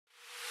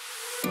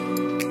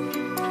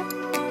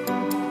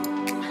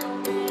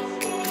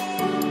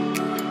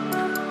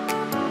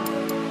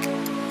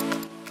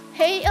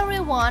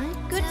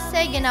everyone, good to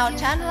say again our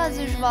channel as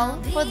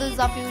usual. For those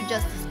of you who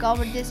just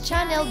discovered this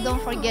channel,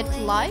 don't forget to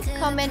like,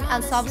 comment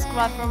and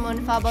subscribe for more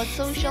info about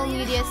social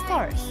media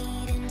stars.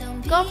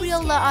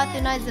 Gabriella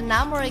Athena is an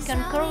American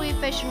curvy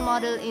fashion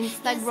model,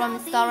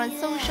 Instagram star and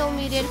social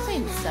media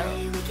influencer.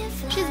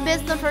 She's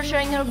best known for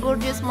sharing her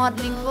gorgeous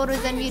modeling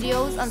photos and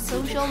videos on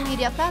social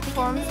media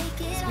platforms,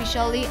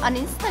 especially on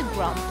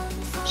Instagram.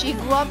 She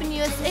grew up in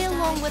USA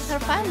along with her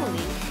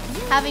family.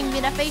 Having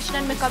been a fashion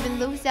and makeup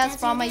enthusiast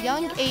from a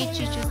young age,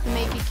 she chose to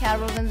make a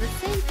career in the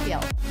same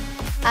field.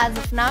 As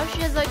of now,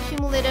 she has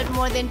accumulated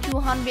more than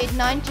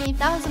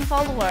 219,000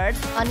 followers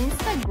on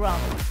Instagram.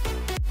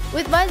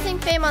 With rising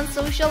fame on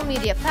social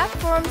media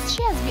platforms,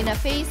 she has been a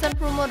face and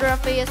promoter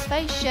of fast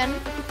fashion,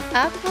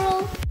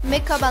 apparel,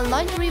 makeup and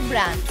lingerie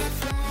brands.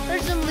 Her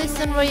Zoom list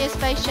on various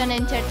fashion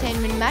and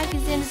entertainment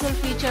magazines will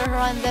feature her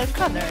on their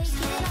covers.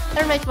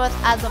 Her net worth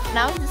as of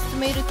now is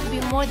estimated to be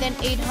more than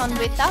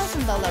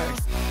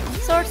 $800,000.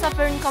 Source of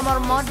her income are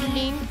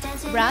modeling,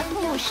 brand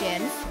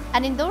promotions,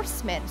 and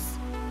endorsements.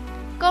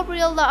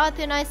 Gabriella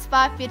Athena is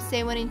 5 feet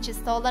 7 inches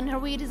tall and her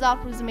weight is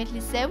approximately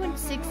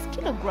 76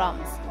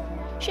 kilograms.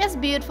 She has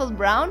beautiful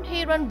brown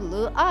hair and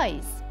blue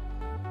eyes.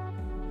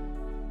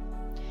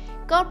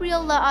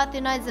 Gabriella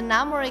Athena is an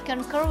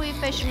American curvy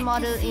fashion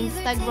model,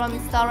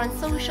 Instagram star and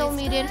social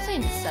media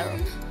influencer.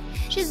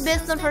 She's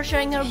best known for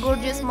sharing her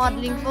gorgeous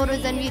modeling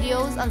photos and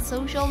videos on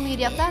social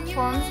media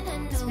platforms,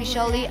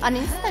 especially on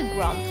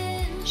Instagram.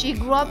 She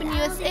grew up in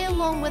USA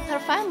along with her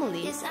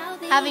family.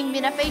 Having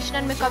been a fashion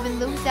and makeup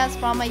enthusiast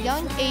from a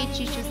young age,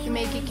 she chose to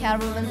make a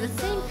career in the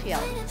same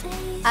field.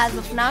 As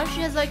of now,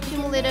 she has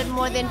accumulated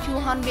more than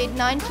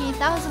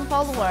 219,000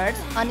 followers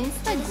on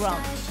Instagram.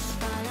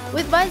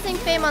 With rising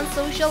fame on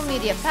social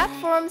media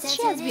platforms,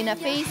 she has been a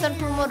face and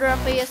promoter of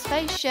fast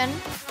fashion,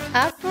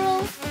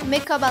 apparel,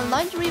 makeup and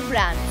lingerie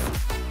brands.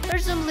 Her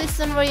Zoom list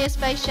on various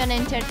fashion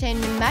and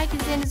entertainment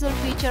magazines will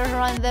feature her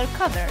on their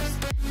covers.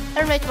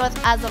 Her net worth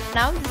as of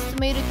now is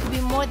estimated to be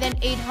more than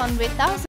 $800,000.